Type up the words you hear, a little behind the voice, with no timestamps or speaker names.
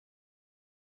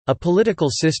A political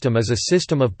system is a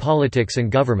system of politics and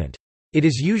government. It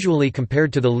is usually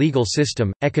compared to the legal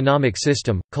system, economic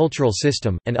system, cultural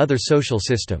system, and other social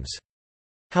systems.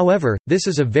 However, this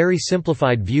is a very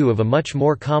simplified view of a much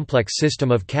more complex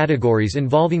system of categories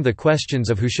involving the questions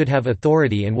of who should have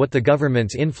authority and what the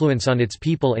government's influence on its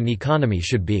people and economy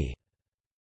should be.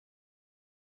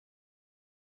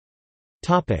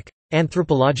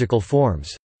 Anthropological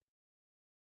forms.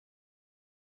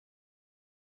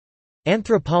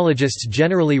 Anthropologists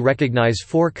generally recognize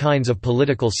four kinds of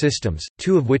political systems,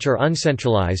 two of which are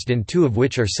uncentralized and two of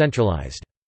which are centralized.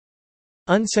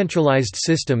 Uncentralized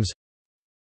systems: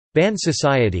 band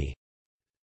society,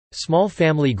 small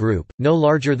family group, no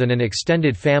larger than an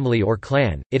extended family or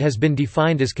clan. It has been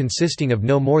defined as consisting of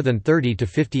no more than 30 to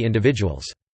 50 individuals.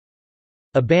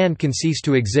 A band can cease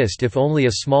to exist if only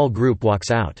a small group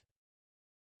walks out.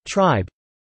 Tribe,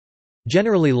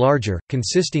 generally larger,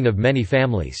 consisting of many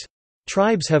families.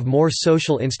 Tribes have more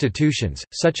social institutions,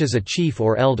 such as a chief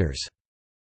or elders.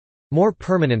 More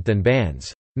permanent than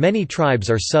bands. Many tribes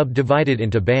are subdivided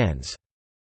into bands.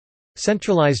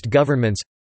 Centralized governments.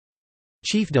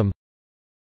 Chiefdom,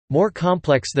 more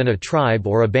complex than a tribe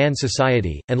or a band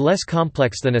society, and less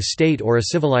complex than a state or a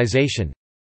civilization.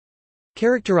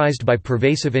 Characterized by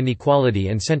pervasive inequality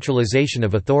and centralization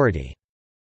of authority.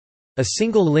 A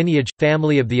single lineage,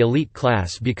 family of the elite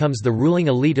class becomes the ruling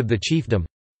elite of the chiefdom.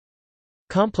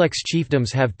 Complex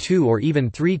chiefdoms have 2 or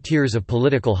even 3 tiers of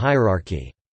political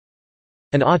hierarchy.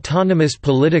 An autonomous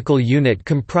political unit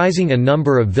comprising a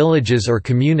number of villages or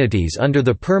communities under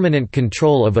the permanent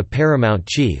control of a paramount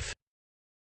chief.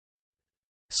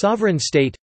 Sovereign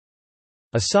state.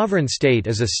 A sovereign state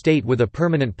is a state with a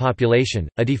permanent population,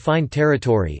 a defined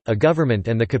territory, a government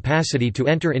and the capacity to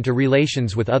enter into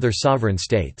relations with other sovereign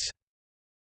states.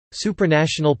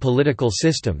 Supranational political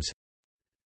systems.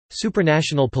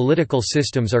 Supranational political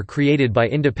systems are created by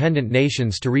independent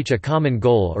nations to reach a common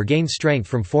goal or gain strength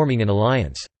from forming an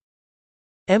alliance.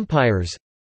 Empires.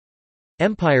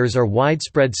 Empires are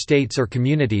widespread states or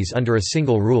communities under a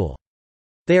single rule.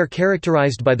 They are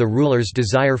characterized by the ruler's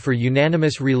desire for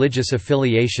unanimous religious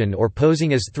affiliation or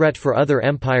posing as threat for other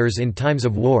empires in times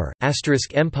of war.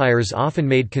 Empires often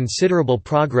made considerable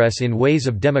progress in ways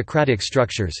of democratic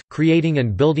structures, creating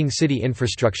and building city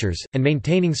infrastructures, and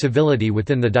maintaining civility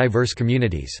within the diverse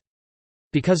communities.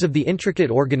 Because of the intricate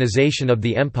organization of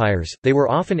the empires, they were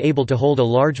often able to hold a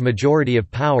large majority of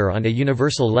power on a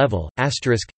universal level.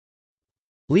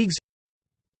 Leagues.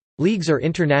 Leagues are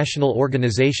international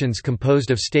organizations composed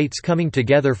of states coming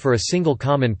together for a single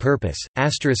common purpose.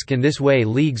 In this way,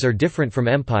 leagues are different from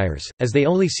empires, as they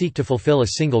only seek to fulfill a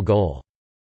single goal.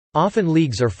 Often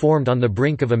leagues are formed on the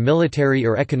brink of a military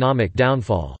or economic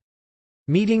downfall.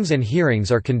 Meetings and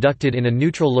hearings are conducted in a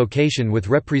neutral location with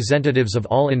representatives of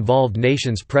all involved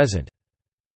nations present.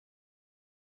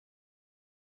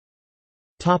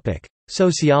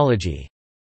 Sociology.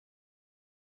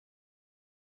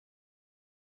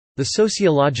 The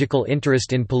sociological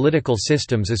interest in political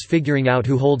systems is figuring out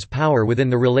who holds power within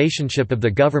the relationship of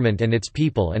the government and its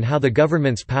people and how the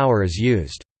government's power is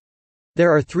used.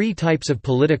 There are 3 types of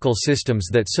political systems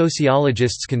that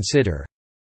sociologists consider.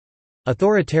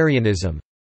 Authoritarianism.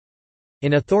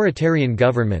 In authoritarian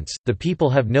governments, the people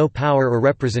have no power or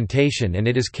representation and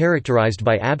it is characterized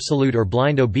by absolute or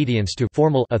blind obedience to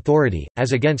formal authority,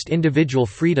 as against individual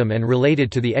freedom and related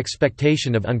to the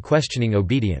expectation of unquestioning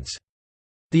obedience.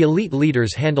 The elite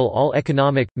leaders handle all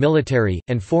economic, military,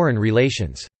 and foreign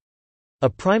relations. A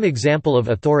prime example of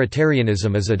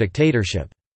authoritarianism is a dictatorship.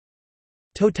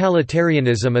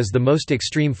 Totalitarianism is the most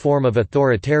extreme form of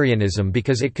authoritarianism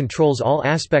because it controls all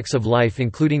aspects of life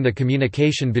including the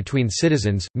communication between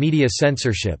citizens, media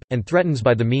censorship, and threatens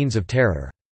by the means of terror.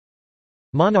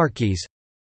 Monarchies.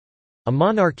 A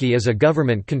monarchy is a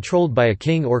government controlled by a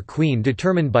king or queen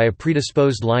determined by a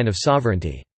predisposed line of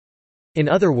sovereignty. In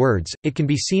other words, it can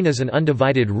be seen as an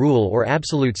undivided rule or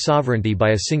absolute sovereignty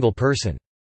by a single person.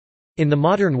 In the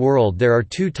modern world there are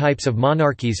 2 types of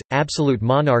monarchies, absolute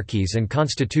monarchies and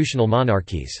constitutional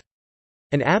monarchies.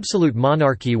 An absolute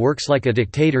monarchy works like a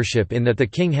dictatorship in that the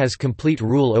king has complete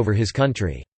rule over his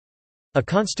country. A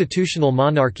constitutional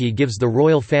monarchy gives the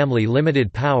royal family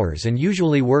limited powers and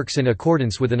usually works in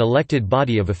accordance with an elected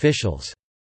body of officials.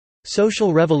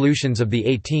 Social revolutions of the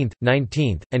 18th,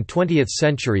 19th, and 20th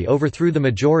century overthrew the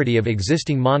majority of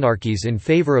existing monarchies in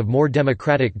favor of more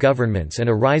democratic governments and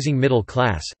a rising middle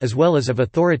class, as well as of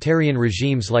authoritarian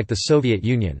regimes like the Soviet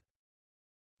Union.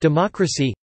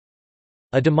 Democracy.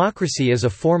 A democracy is a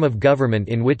form of government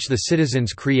in which the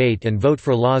citizens create and vote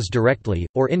for laws directly,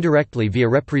 or indirectly via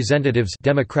representatives.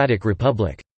 Democratic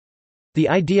republic. The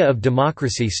idea of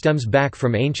democracy stems back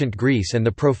from ancient Greece and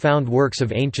the profound works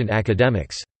of ancient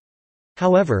academics.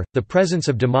 However, the presence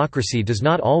of democracy does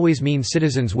not always mean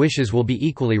citizens' wishes will be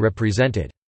equally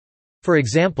represented. For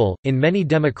example, in many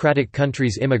democratic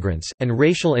countries immigrants, and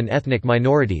racial and ethnic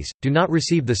minorities, do not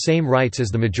receive the same rights as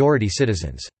the majority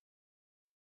citizens.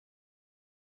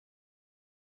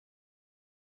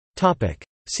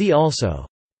 See also: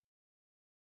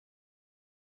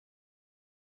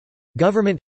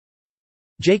 Government,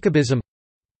 Jacobism,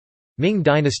 Ming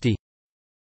Dynasty,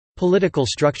 Political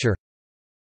structure,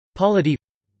 Polity,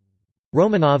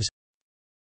 Romanovs,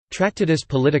 Tractatus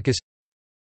Politicus,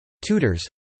 Tudors,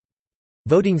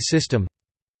 Voting system.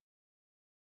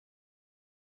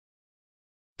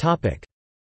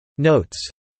 Notes.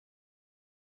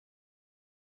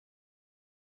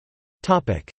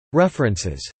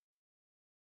 References.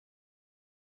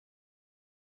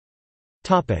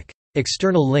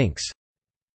 External links.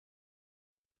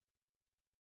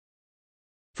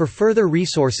 For further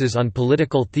resources on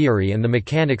political theory and the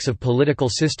mechanics of political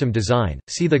system design,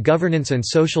 see the Governance and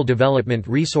Social Development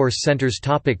Resource Center's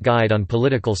Guide on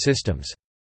Political Systems.